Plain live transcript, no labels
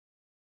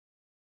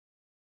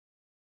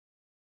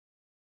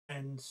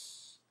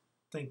fans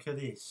think of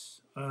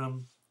this.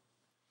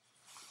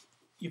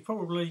 You've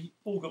probably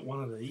all got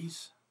one of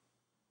these.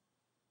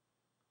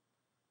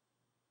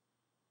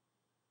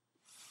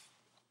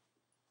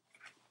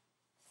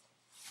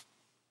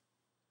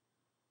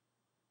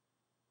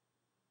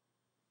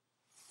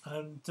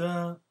 And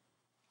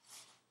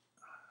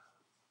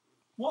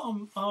what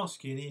I'm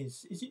asking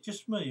is it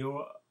just me,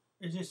 or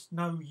is this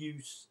no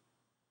use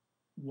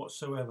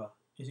whatsoever?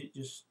 Is it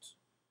just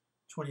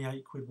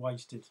 28 quid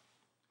wasted?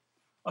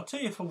 I'll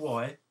tell you for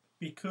why.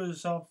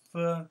 Because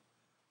I've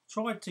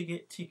tried to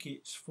get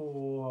tickets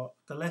for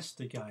the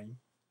Leicester game,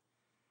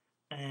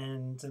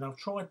 and I've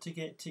tried to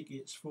get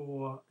tickets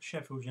for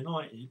Sheffield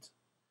United,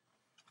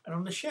 and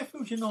on the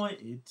Sheffield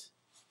United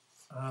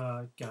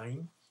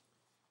game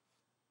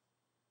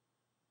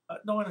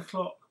at 9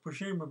 o'clock,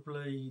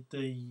 presumably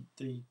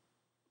the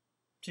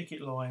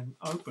ticket line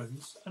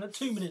opens, and at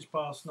 2 minutes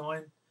past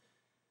 9,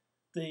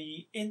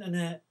 the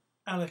internet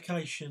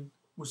allocation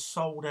was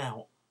sold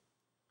out,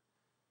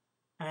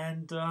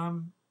 and I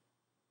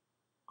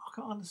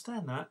can't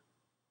understand that.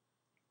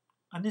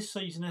 And this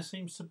season there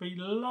seems to be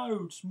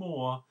loads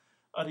more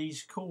of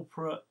these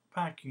corporate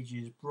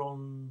packages,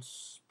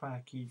 bronze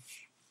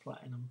package,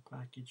 platinum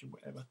package, or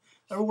whatever.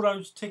 They're all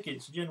those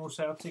tickets, general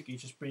sale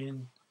tickets, just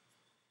being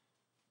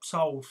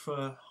sold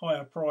for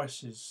higher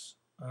prices.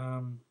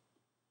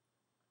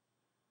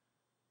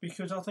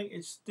 Because I think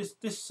it's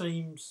this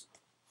seems,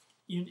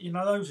 you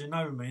know, those who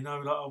know me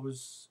know that I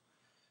was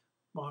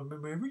my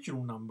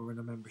original number in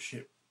a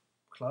membership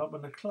club,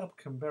 and the club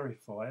can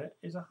verify it,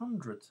 is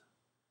 100.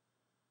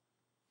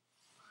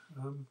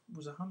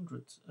 Was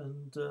 100,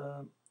 and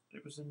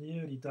it was in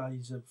the early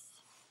days of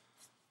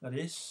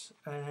this,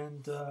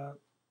 and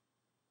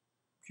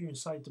during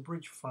Save the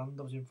Bridge Fund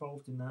I was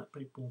involved in that.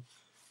 People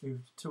who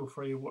 2 or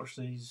 3 who watch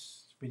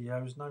these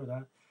videos know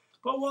that.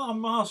 But what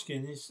I'm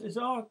asking is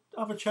are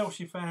other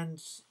Chelsea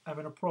fans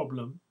having a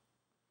problem,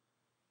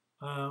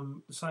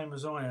 the same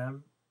as I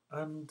am,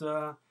 and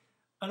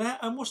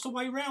what's the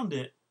way around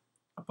it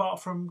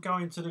apart from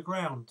going to the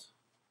ground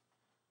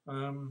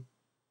to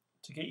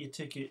get your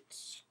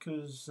tickets?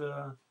 Because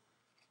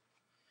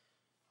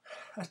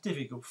that's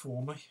difficult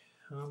for me,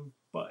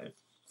 but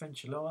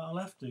eventually I'll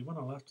have to. When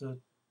I'll have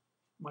to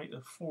make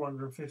the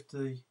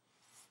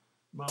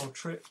 450-mile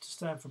trip to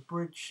Stamford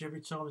Bridge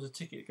every time there's a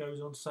ticket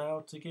goes on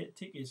sale to get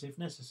tickets if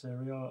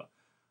necessary.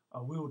 I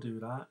will do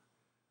that.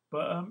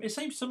 But it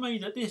seems to me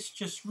that this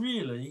just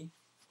really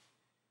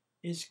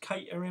is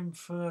catering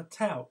for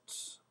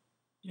touts.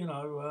 You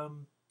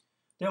know,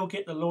 they'll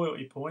get the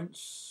loyalty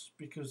points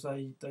because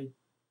they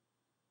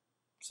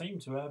seem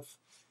to have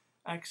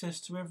access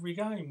to every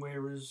game,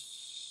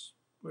 whereas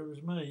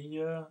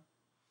me, I'm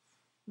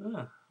going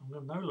to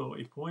have no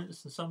loyalty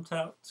points, and some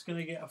tout's going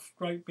to get a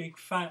great big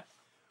fat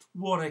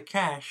wad of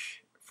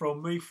cash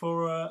from me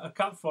for a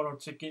cup final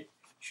ticket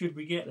should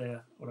we get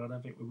there. Well, I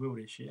don't think we will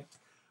this year,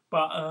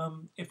 but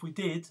if we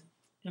did,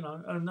 you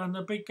know, and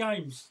the big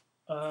games,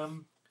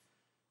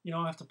 you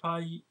know, I have to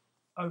pay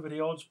over the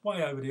odds,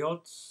 way over the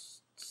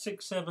odds,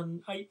 6,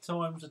 7, 8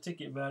 times the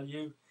ticket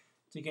value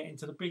to get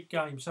into the big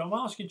game. So I'm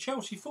asking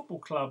Chelsea Football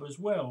Club as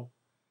well,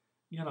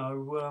 you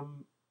know,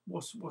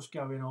 what's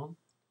going on.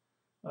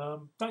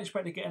 Don't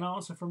expect to get an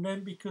answer from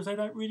them because they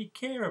don't really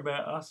care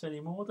about us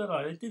anymore, do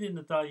they? They did in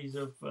the days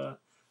of the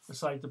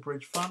Save the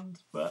Bridge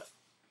Fund, but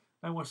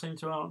no one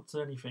seems to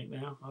answer anything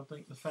now. I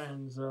think the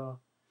fans are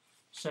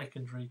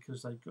secondary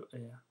because they've got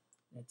their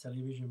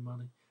television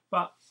money.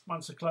 But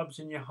once the club's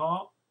in your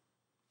heart,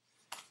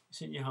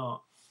 it's in your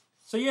heart.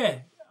 So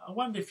yeah, I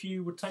wonder if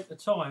you would take the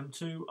time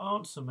to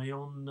answer me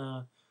on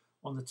the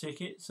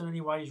tickets and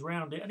any ways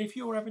round it, and if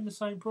you're having the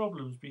same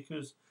problems,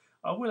 because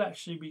I will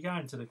actually be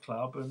going to the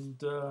club and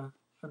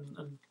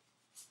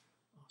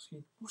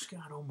asking, what's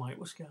going on, mate?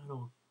 What's going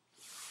on?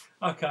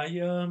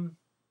 Okay,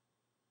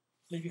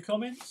 leave your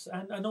comments,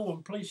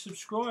 and please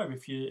subscribe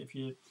if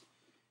you're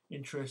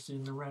interested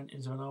in the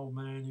rantings of an old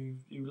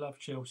man who loves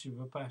Chelsea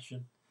with a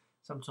passion,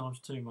 sometimes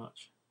too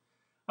much.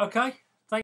 Okay,